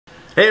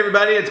Hey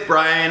everybody, it's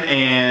Brian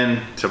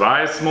and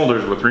Tobias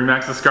Smulders with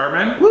Remax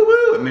Escarpment. Woo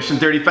woo! Mission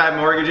 35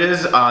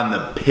 Mortgages on the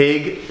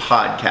P.I.G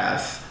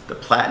podcast, the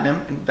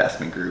Platinum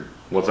Investment Group.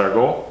 What's our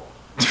goal?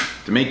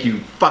 To make you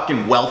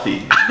fucking wealthy.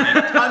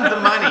 Make tons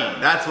of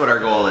money. That's what our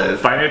goal is.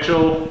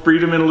 Financial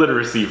freedom and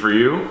literacy for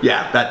you.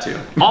 Yeah, that too.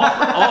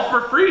 All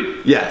for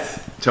free.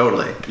 Yes,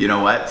 totally. You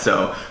know what?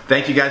 So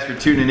thank you guys for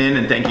tuning in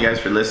and thank you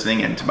guys for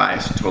listening. And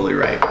Tobias, you're totally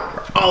right.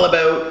 We're all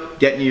about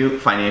getting you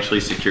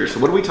financially secure. So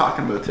what are we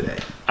talking about today?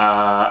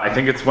 I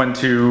think it's when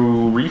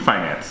to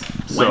refinance.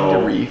 When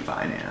to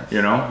refinance.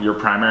 You know, your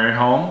primary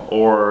home,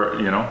 or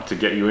to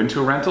get you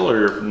into a rental,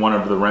 or one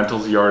of the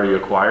rentals you already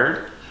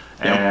acquired,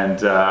 and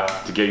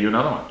to get you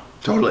another one.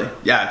 Totally.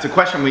 Yeah, it's a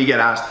question we get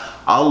asked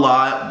a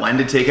lot. When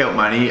to take out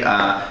money.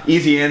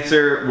 Easy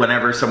answer: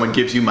 whenever someone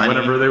gives you money.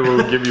 Whenever they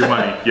will give you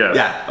money. Yes.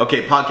 Yeah.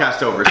 Okay.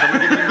 Podcast over. Someone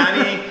gives you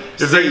money.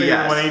 If they give you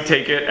money,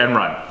 take it and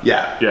run.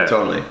 Yeah.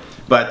 Totally.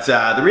 But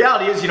the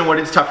reality is, you know what?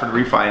 It's tougher to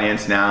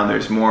refinance now.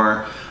 There's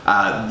more.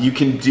 You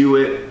can do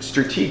it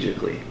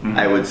strategically,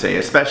 I would say,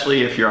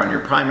 especially if you're on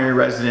your primary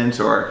residence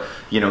or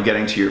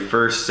getting to your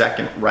first,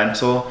 second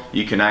rental.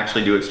 You can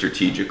actually do it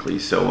strategically.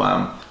 So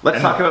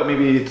let's talk about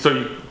maybe. So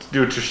you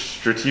do it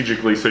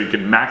strategically so you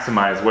can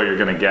maximize what you're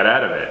going to get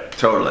out of it.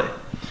 Totally.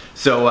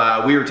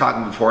 So we were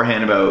talking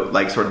beforehand about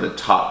like sort of the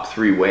top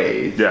 3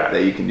 ways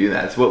that you can do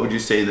that. So what would you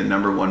say the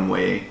number one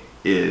way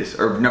is,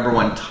 or number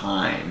one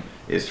time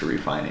is to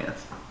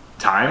refinance?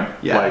 Time?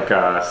 Yeah.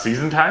 Like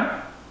season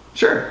time?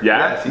 Sure.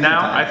 Yeah.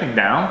 Now, I think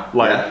now,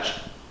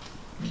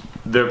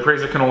 the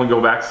appraiser can only go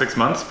back 6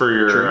 months for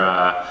your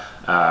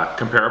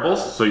comparables.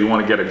 So you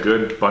want to get a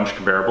good bunch of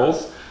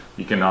comparables.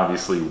 You can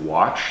obviously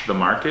watch the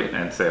market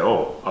and say,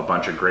 oh, a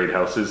bunch of great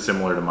houses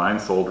similar to mine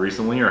sold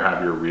recently, or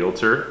have your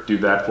realtor do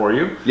that for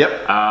you.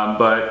 Yep.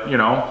 But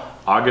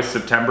August,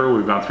 September,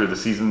 we've gone through the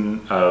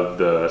season of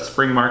the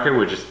spring market,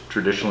 which is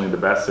traditionally the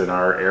best in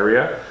our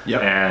area.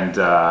 Yep. And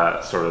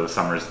sort of the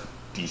summer's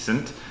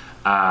decent.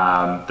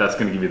 That's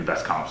going to give you the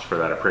best comps for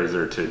that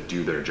appraiser to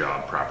do their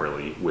job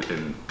properly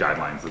within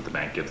guidelines that the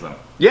bank gives them.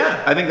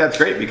 Yeah, I think that's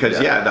great because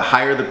the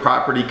higher the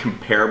property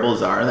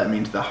comparables are, that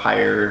means the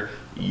higher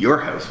your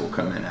house will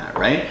come in at,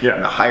 right? Yeah.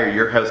 And the higher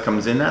your house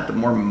comes in at, the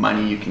more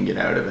money you can get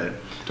out of it.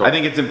 Totally. I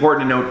think it's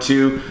important to note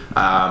too,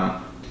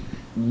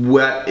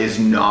 what is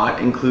not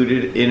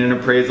included in an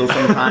appraisal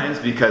sometimes,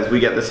 because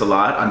we get this a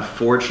lot.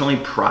 Unfortunately,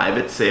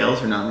 private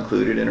sales are not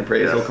included in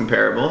appraisal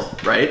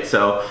comparables, right?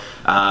 So,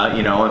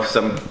 if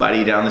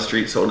somebody down the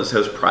street sold his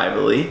house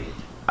privately,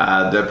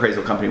 the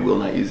appraisal company will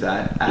not use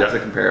that as a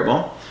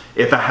comparable.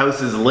 If a house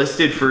is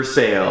listed for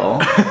sale,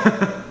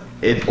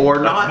 not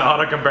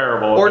a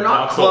comparable, or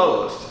not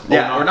closed,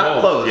 or not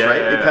closed,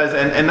 right? Yeah. Because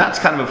and that's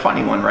kind of a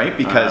funny one, right?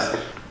 Because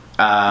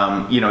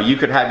you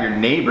could have your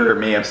neighbor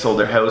may have sold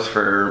their house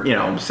for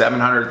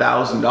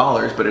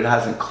 $700,000, but it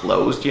hasn't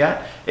closed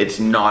yet.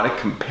 It's not a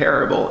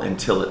comparable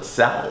until it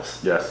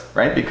sells. Yes.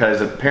 Right?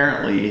 Because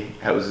apparently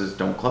houses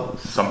don't close.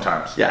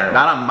 Sometimes. Yeah.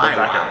 Not on my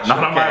watch.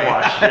 Not on my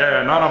watch.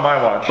 Yeah. Not on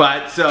my watch.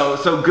 But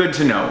so good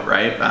to know,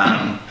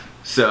 right?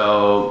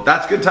 So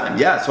that's good time.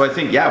 Yeah. So I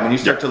think when you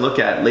start to look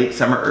at late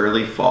summer,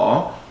 early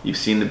fall, you've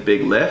seen the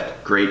big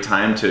lift. Great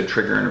time to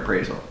trigger an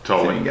appraisal.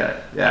 Totally. So you can get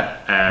it. Yeah.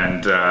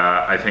 And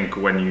I think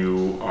when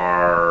you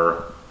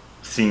are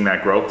seeing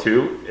that growth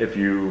too, if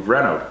you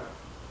renoed.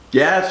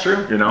 Yeah, it's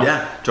true.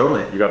 Yeah,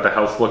 totally. You got the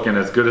house looking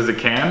as good as it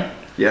can.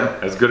 Yeah.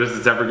 As good as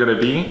it's ever going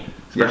to be,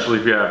 especially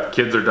if you have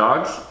kids or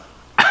dogs.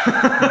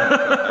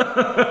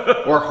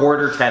 Or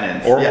hoarder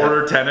tenants. Or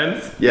hoarder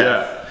tenants.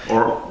 Yes. Yeah.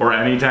 Or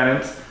any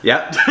tenants.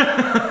 Yeah.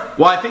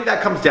 Well, I think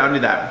that comes down to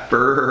that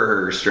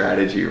BRRRR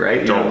strategy,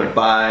 right? Totally.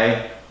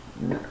 Buy,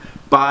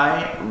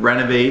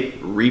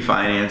 renovate,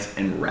 refinance,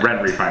 and rent.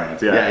 Rent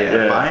refinance,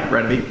 Yeah. Buy,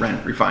 renovate,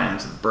 rent,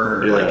 refinance.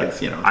 BRRRR,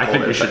 Yeah. I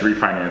think you should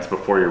refinance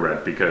before you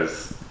rent,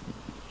 because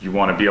you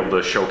want to be able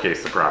to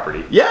showcase the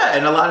property. Yeah,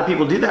 and a lot of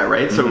people do that,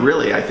 right? So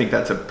really, I think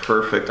that's a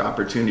perfect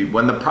opportunity.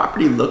 When the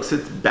property looks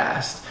its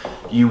best,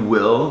 you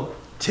will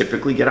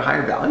typically get a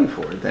higher value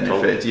for it than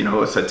if it's,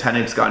 if a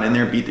tenant's gone in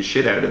there and beat the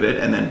shit out of it,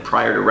 and then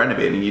prior to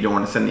renovating, you don't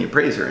want to send the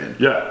appraiser in.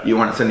 Yeah. You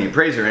want to send the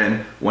appraiser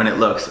in when it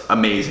looks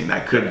amazing.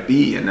 That could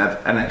be an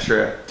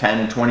extra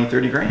 10, 20,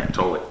 30 grand.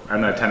 Totally.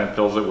 And that tenant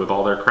fills it with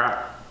all their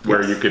crap.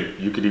 Where you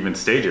could even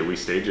stage it. We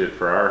stage it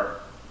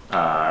for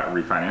our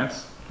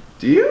refinance.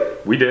 Do you?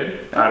 We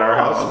did at our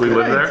house. We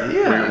lived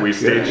there. We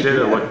staged it.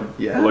 It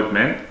looked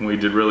mint, and we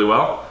did really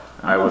well.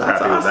 I was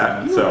happy with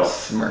that. You're a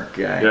smart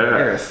guy. Yeah.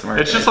 You're a smart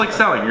It's just like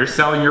selling. You're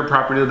selling your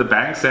property to the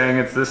bank, saying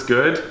it's this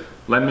good.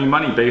 Lend me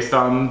money based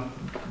on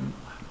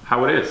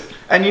how it is.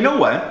 And you know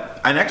what?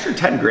 An extra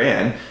 10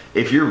 grand,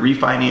 if you're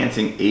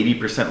refinancing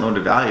 80% loan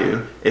to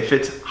value, if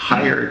it's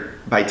higher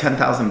by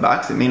 10,000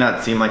 bucks, it may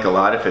not seem like a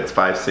lot if it's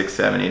 5, 6,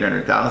 7,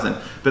 800,000,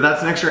 but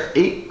that's an extra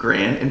 8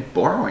 grand in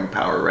borrowing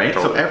power, right?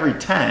 Totally. So every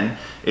 10,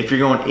 if you're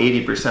going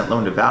 80%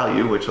 loan to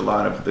value, which a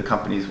lot of the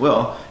companies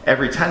will,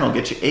 every 10 will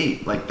get you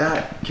 8. Like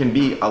that can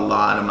be a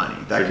lot of money.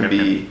 That can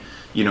be,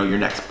 your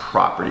next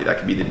property. That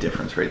could be the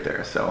difference right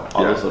there. So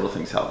all those little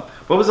things help.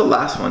 What was the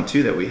last one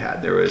too that we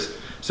had? There was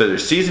So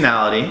there's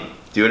seasonality,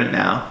 doing it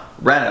now,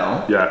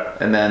 reno, Yeah.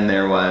 and then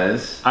there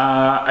was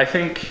I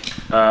think,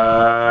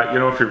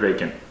 if you're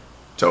vacant,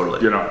 totally.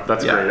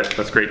 that's great.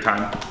 That's great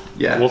time.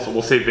 Yeah.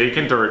 We'll say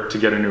vacant or to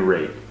get a new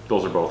rate.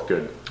 Those are both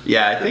good.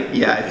 Yeah, I think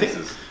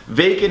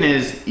vacant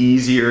is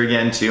easier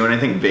again too, and I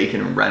think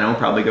vacant and reno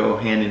probably go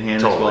hand in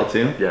hand as well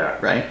too. Yeah.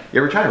 Right? You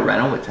ever try to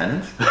reno with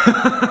tenants?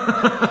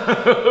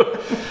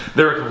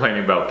 They were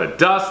complaining about the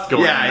dust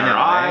going in their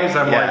eyes.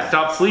 I'm like,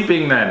 stop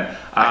sleeping then.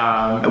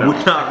 I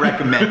would not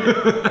recommend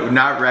it. I would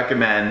not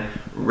recommend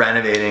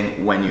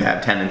renovating when you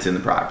have tenants in the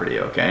property,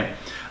 okay?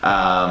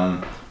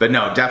 But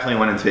no, definitely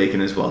when it's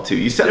vacant as well too.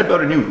 You said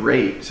about a new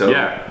rate, so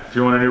yeah, if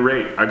you want a new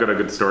rate, I got a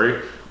good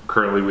story.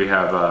 Currently, we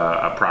have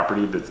a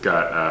property that's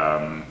got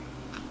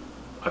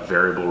a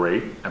variable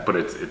rate, but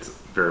it's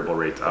variable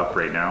rates up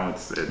right now.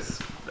 It's at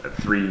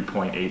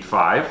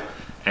 3.85,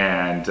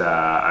 and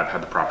I've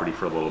had the property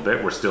for a little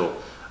bit. We're still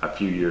a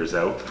few years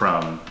out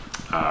from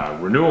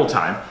renewal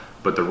time,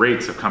 but the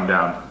rates have come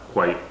down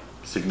quite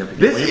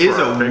significantly. This is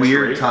a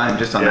weird time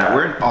just on that.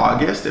 We're in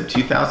August of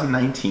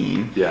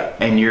 2019,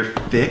 and your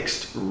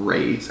fixed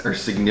rates are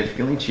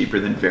significantly cheaper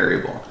than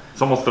variable.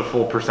 It's almost a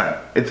full percent.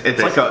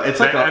 It's like a,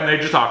 and they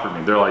just offered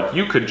me. They're like,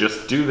 you could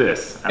just do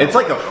this. And it's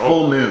like a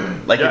full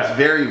moon. Like it's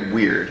very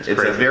weird.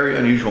 It's a very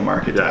unusual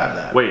market to have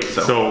that. Wait,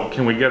 so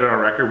can we get it on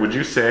record? Would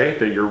you say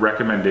that your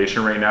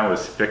recommendation right now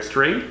is fixed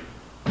rate?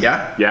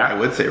 Yeah. Yeah. I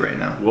would say right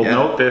now. We'll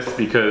note this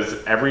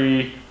because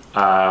every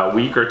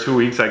week or 2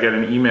 weeks I get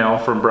an email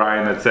from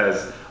Brian that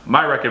says,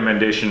 my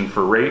recommendation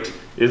for rate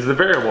is the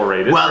variable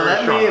rate. It's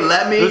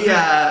let me.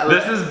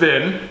 This has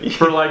been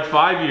for like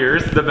 5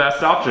 years the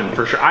best option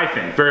for sure. I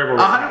think variable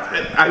rate.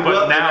 I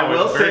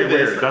will say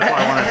this. Weird. That's why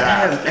I wanted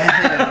to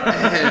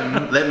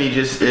ask. Let me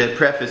just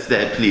preface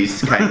that,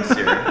 please, kind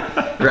sir.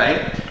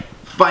 Right?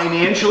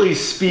 Financially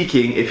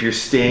speaking, if you're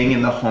staying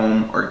in the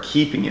home or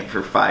keeping it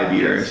for 5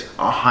 years,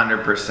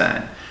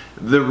 100%.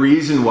 The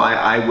reason why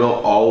I will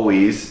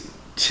always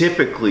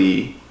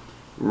typically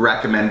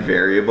recommend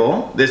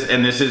variable, this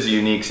is a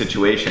unique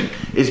situation,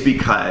 is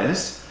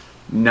because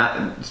not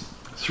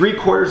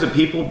 3/4 of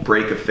people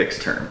break a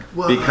fixed term.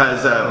 Whoa.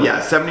 Because of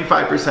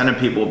 75% of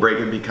people break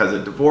it because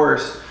of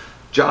divorce,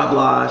 job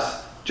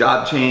loss,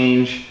 job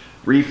change,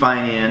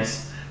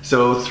 refinance.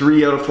 So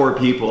 3 out of 4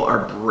 people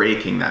are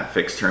breaking that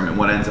fixed term, and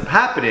what ends up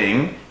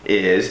happening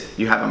is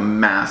you have a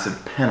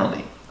massive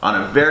penalty. On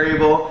a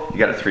variable, you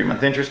got a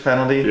 3-month interest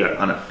penalty. Yeah.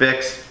 On a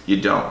fixed,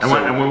 you don't. And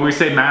when we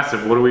say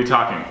massive, what are we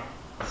talking?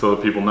 So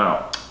that people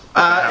know.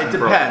 It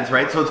depends,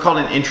 right? So it's called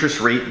an interest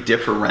rate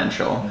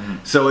differential. Mm-hmm.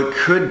 So it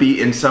could be,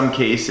 in some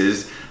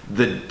cases,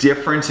 the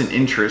difference in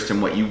interest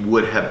in what you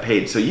would have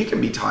paid. So you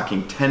can be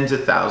talking tens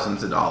of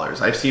thousands of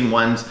dollars. I've seen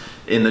ones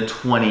in the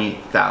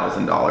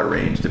 $20,000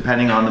 range,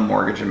 depending on the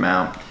mortgage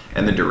amount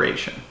and the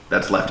duration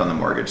that's left on the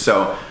mortgage.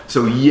 So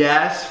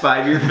yes,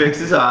 5-year fix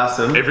is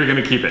awesome. If you're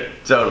gonna keep it.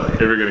 Totally. If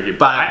you're gonna keep it.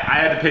 But I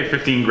had to pay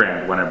 15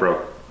 grand when I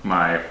broke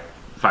my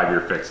 5-year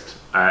fixed.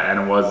 And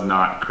it was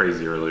not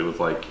crazy early. It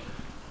was like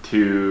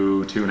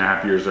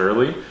 2.5 years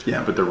early.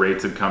 Yeah. But the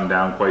rates had come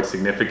down quite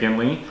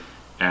significantly,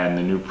 and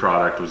the new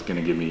product was going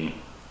to give me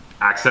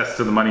access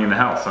to the money in the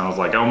house. And I was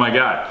like, oh my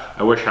God,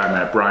 I wish I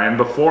met Brian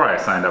before I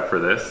signed up for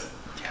this.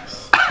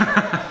 Yes.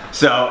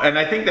 So, and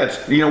I think that's,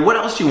 what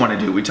else do you want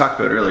to do? We talked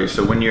about earlier.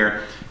 So when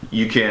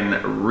you can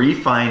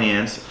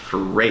refinance for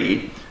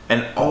rate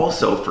and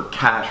also for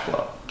cash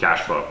flow.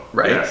 Cash flow.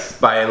 Right. Yes.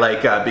 By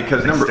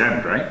because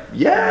extend, right?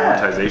 Yeah.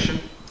 Amortization.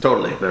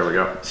 Totally. There we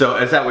go. So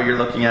is that what you're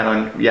looking at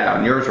on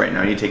yours right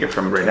now? You take it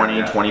from 20,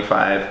 now,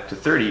 25 to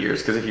 30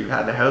 years. Because if you've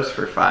had the house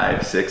for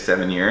 5, 6,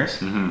 7 years,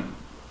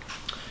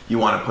 you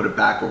want to put it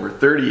back over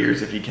 30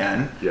 years if you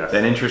can. Yes.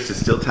 Then interest is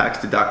still tax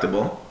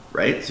deductible,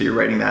 right? So you're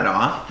writing that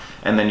off.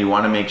 And then you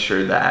want to make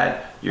sure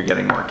that you're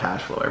getting more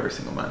cash flow every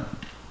single month.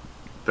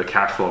 The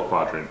cash flow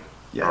quadrant.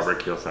 Yes.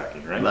 Robert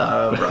Kiyosaki, right?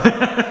 Love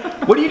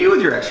Robert. What do you do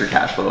with your extra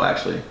cash flow,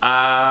 actually?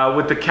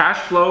 With the cash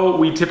flow,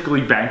 we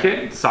typically bank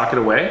it, sock it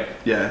away.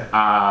 Yeah.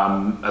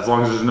 As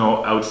long as there's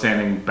no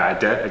outstanding bad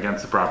debt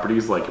against the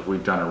properties, like if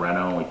we've done a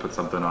reno and we put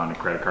something on a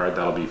credit card,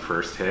 that'll be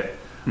first hit.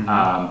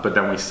 But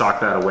then we sock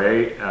that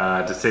away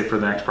to save for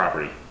the next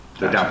property,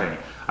 the down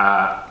payment.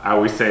 I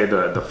always say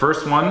the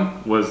first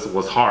one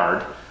was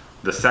hard.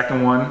 The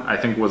second one, I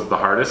think, was the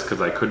hardest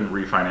because I couldn't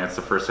refinance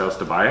the first house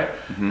to buy it.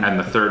 And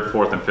the third,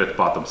 fourth, and fifth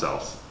bought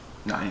themselves.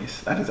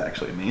 Nice. That is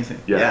actually amazing.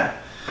 Yeah.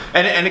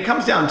 And it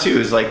comes down to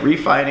is like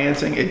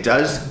refinancing. It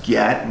does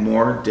get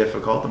more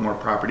difficult the more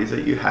properties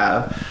that you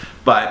have.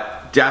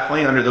 But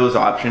definitely under those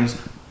options,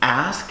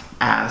 ask.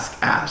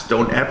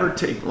 Don't ever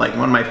take, like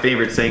one of my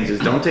favorite sayings is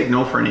don't take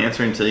no for an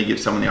answer until you give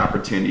someone the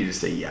opportunity to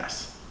say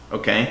yes.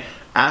 Okay?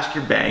 Ask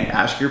your bank,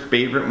 ask your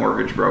favorite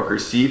mortgage broker,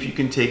 see if you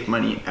can take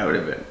money out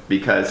of it.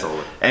 Because,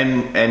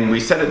 and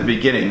we said at the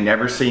beginning,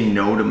 never say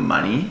no to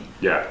money.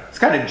 Yeah. It's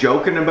kind of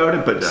joking about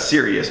it, but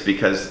serious,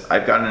 because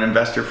I've got an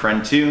investor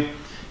friend too.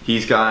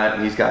 He's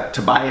got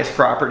Tobias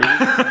properties,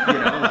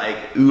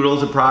 like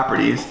oodles of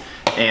properties.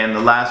 And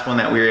the last one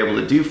that we were able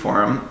to do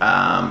for him,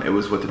 it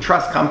was with a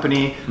trust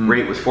company.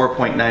 Rate was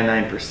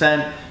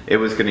 4.99%. it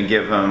was going to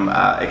give him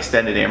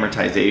extended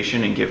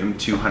amortization and give him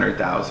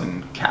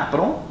 200,000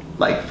 capital,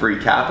 like free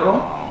capital.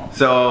 Wow.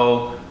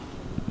 So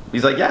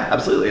he's like, yeah,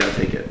 absolutely, I'll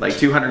take it. Like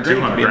 200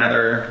 grand could be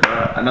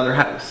another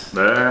house.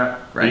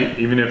 Right.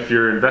 Even if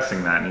you're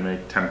investing that and you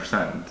make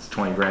 10%, it's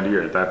 20 grand a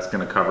year. That's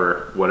going to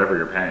cover whatever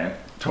you're paying.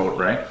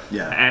 Totally. Right.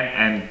 Yeah.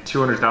 And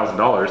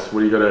 $200,000. What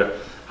do you got to?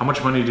 How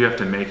much money do you have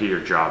to make at your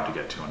job to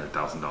get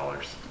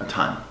 $200,000? A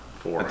ton.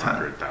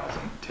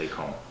 400,000 take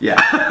home. Yeah.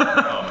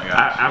 Oh my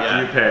gosh.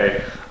 After you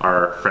pay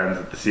our friends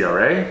at the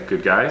CRA,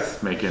 good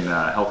guys, making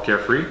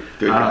healthcare free.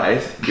 Good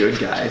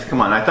guys.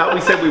 Come on, I thought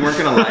we said we weren't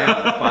going to lie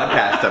on this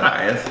podcast,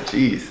 Tobias.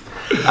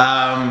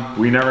 Jeez.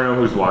 We never know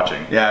who's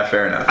watching. Yeah,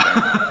 fair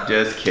enough.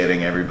 Just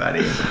kidding,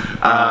 everybody.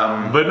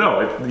 But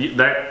no,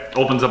 that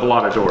opens up a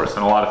lot of doors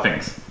and a lot of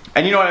things.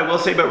 And you know what I will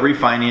say about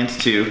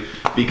refinance too,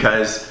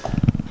 because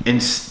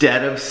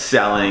instead of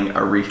selling, a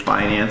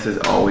refinance is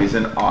always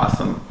an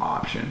awesome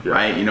option,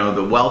 right? You know,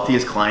 the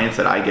wealthiest clients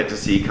that I get to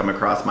see come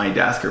across my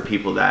desk are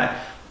people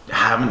that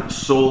haven't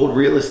sold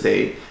real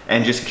estate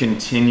and just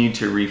continue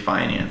to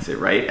refinance it,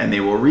 right? And they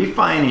will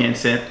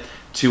refinance it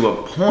to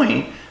a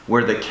point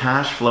where the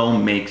cash flow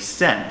makes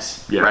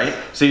sense, right?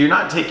 So you're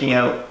not taking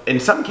out,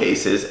 in some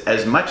cases,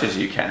 as much as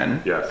you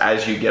can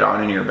as you get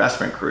on in your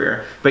investment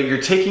career, but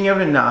you're taking out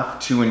enough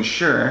to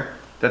ensure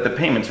that the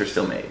payments are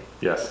still made.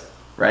 Yes.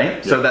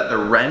 Right? So that the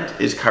rent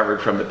is covered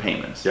from the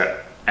payments.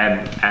 Yeah.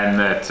 And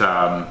that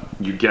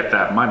you get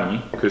that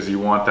money because you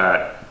want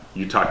that.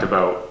 You talked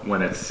about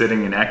when it's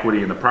sitting in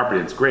equity in the property,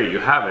 it's great, you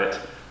have it,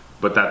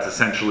 but that's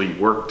essentially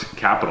worked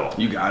capital.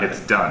 You got it.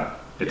 It's done.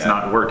 It's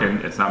not working,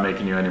 it's not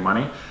making you any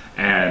money.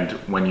 And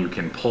when you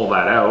can pull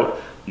that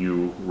out,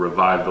 you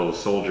revive those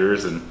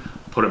soldiers and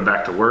put them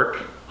back to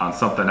work on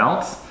something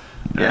else.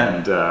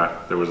 And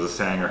there was a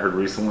saying I heard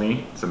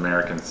recently, it's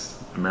American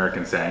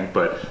saying,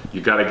 but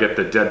you got to get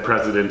the dead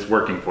presidents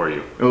working for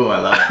you. Oh, I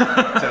love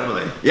it.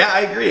 Totally. Yeah,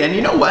 I agree. And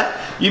you know what?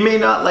 You may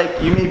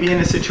be in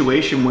a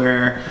situation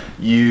where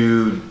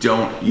you've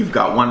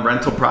got one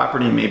rental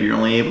property, maybe you're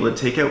only able to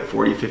take out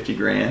 40, 50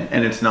 grand,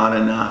 and it's not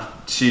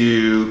enough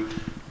to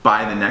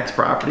buy the next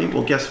property.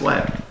 Well, guess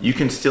what? You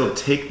can still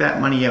take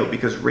that money out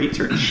because rates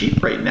are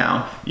cheap right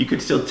now. You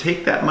could still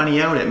take that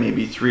money out at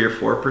maybe 3 or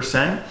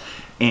 4%,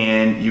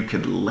 and you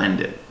could lend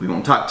it. We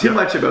won't talk too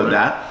much about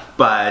that.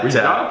 But we've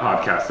got a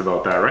podcast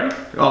about that, right?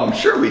 Oh, I'm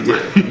sure we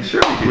did. I'm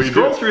sure we did.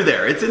 Scroll through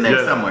there. It's in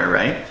there somewhere,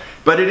 right?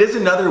 But it is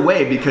another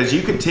way because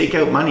you could take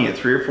out money at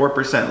 3 or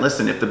 4%.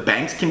 Listen, if the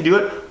banks can do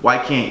it, why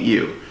can't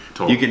you?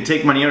 Totally. You can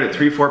take money out at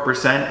 3,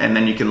 4%, and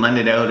then you can lend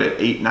it out at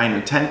 8, 9,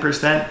 or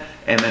 10%.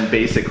 And then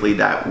basically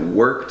that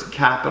worked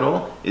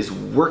capital is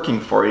working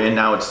for you. And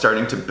now it's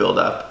starting to build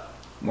up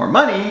more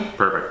money.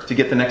 Perfect. To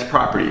get the next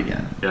property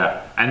again.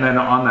 Yeah. And then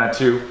on that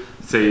too,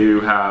 say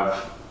you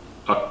have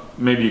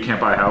maybe you can't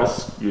buy a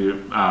house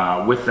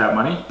with that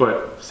money,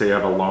 but say you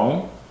have a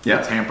loan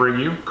that's hampering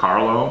you,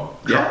 car loan,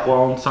 truck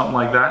loan, something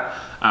like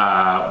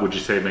that. Would you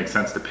say it makes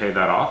sense to pay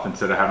that off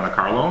instead of having a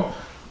car loan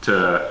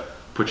to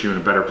put you in a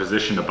better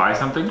position to buy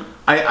something?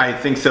 I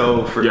think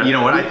so. You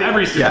know what? I think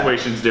every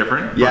situation's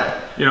different.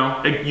 But, you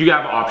know, you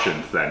have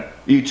options then.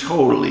 You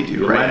totally do.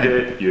 You lend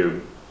it.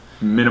 You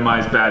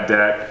minimize bad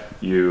debt.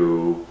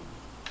 You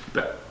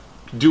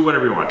do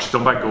whatever you want. Just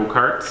don't buy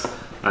go-karts.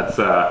 That's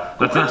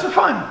Go-karts are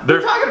fun. They're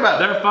talking about.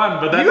 They're fun,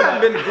 but that's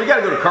we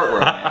gotta go to Kart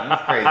World, man.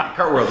 That's crazy.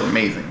 Kart World's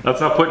amazing.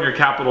 That's not putting your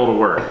capital to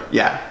work.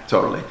 Yeah,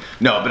 totally.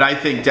 No, but I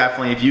think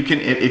definitely if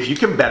you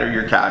can better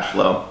your cash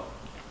flow,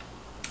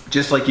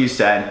 just like you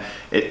said,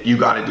 you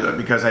got to do it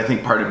because I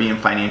think part of being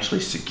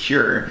financially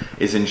secure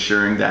is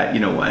ensuring that, you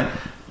know what,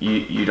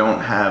 you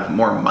don't have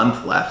more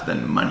month left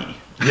than money.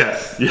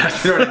 Yes. You know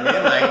what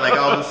I mean? Like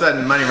all of a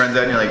sudden money runs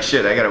out and you're like,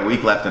 shit, I got a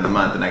week left in the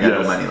month and I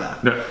got no money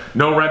left.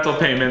 No rental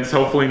payments.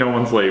 Hopefully no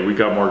one's late. We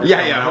got mortgage.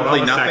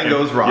 Hopefully nothing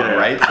goes wrong,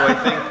 right? So I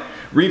think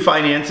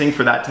refinancing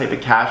for that type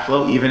of cash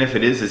flow, even if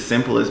it is as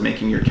simple as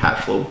making your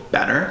cash flow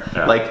better.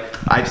 Like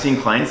I've seen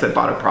clients that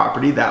bought a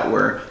property that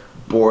were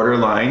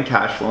borderline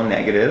cash flow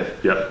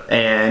negative.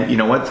 And you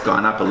know what's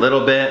gone up a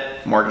little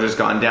bit, mortgage has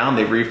gone down,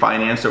 they've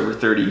refinanced over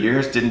 30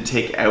 years, didn't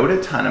take out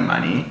a ton of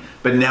money,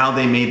 but now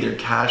they made their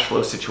cash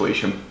flow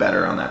situation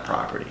better on that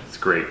property. It's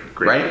great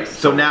right? Place.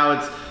 So now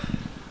it's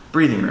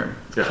breathing room,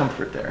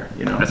 comfort there,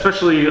 you know.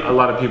 Especially a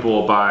lot of people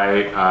will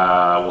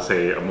buy, we'll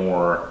say a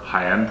more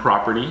high-end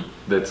property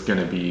that's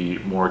gonna be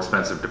more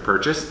expensive to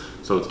purchase.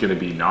 So it's gonna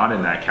be not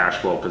in that cash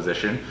flow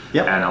position.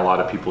 And a lot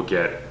of people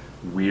get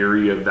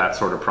weary of that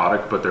sort of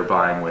product, but they're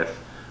buying with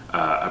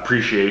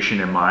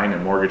appreciation in mind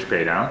and mortgage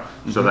pay down.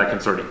 So that can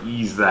sort of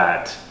ease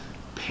that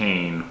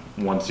pain.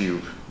 Once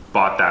you've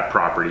bought that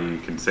property, you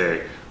can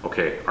say,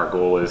 okay, our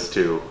goal is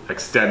to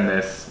extend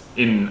this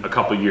in a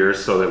couple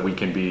years so that we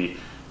can be,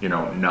 you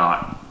know,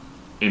 not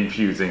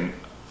infusing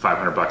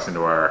 $500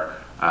 into our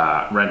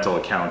rental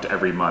account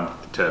every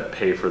month to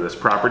pay for this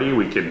property.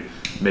 We can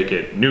make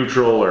it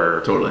neutral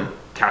or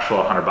cash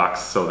flow $100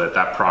 so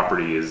that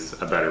property is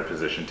a better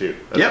position too.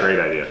 That's a great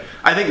idea.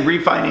 I think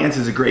refinance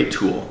is a great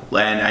tool,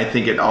 and I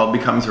think it all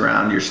becomes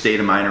around your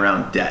state of mind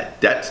around debt.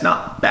 Debt's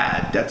not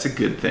bad. Debt's a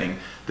good thing.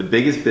 The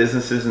biggest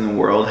businesses in the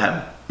world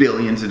have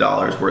billions of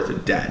dollars worth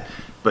of debt,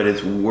 but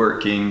it's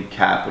working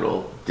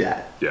capital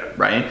debt. Yeah.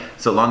 Right?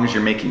 So long as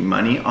you're making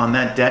money on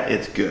that debt,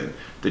 it's good.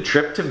 The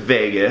trip to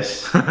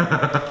Vegas,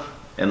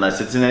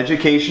 unless it's an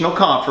educational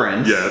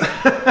conference,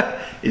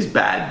 Yes. is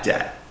bad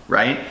debt,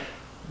 right?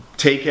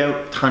 Take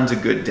out tons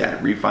of good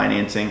debt.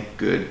 Refinancing,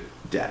 good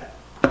debt.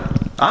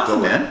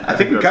 Awesome, man. I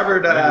think we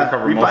covered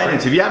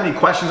refinance. If you have any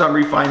questions on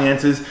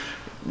refinances,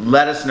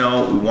 let us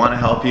know. We want to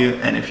help you.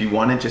 And if you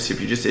want to if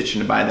you're just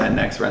itching to buy that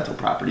next rental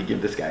property,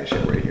 give this guy a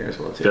shout right here as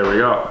well too. There we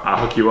go.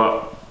 I'll hook you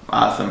up.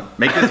 Awesome.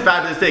 Make this a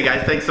fabulous day,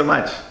 guys. Thanks so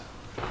much.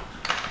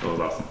 That was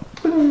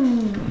awesome.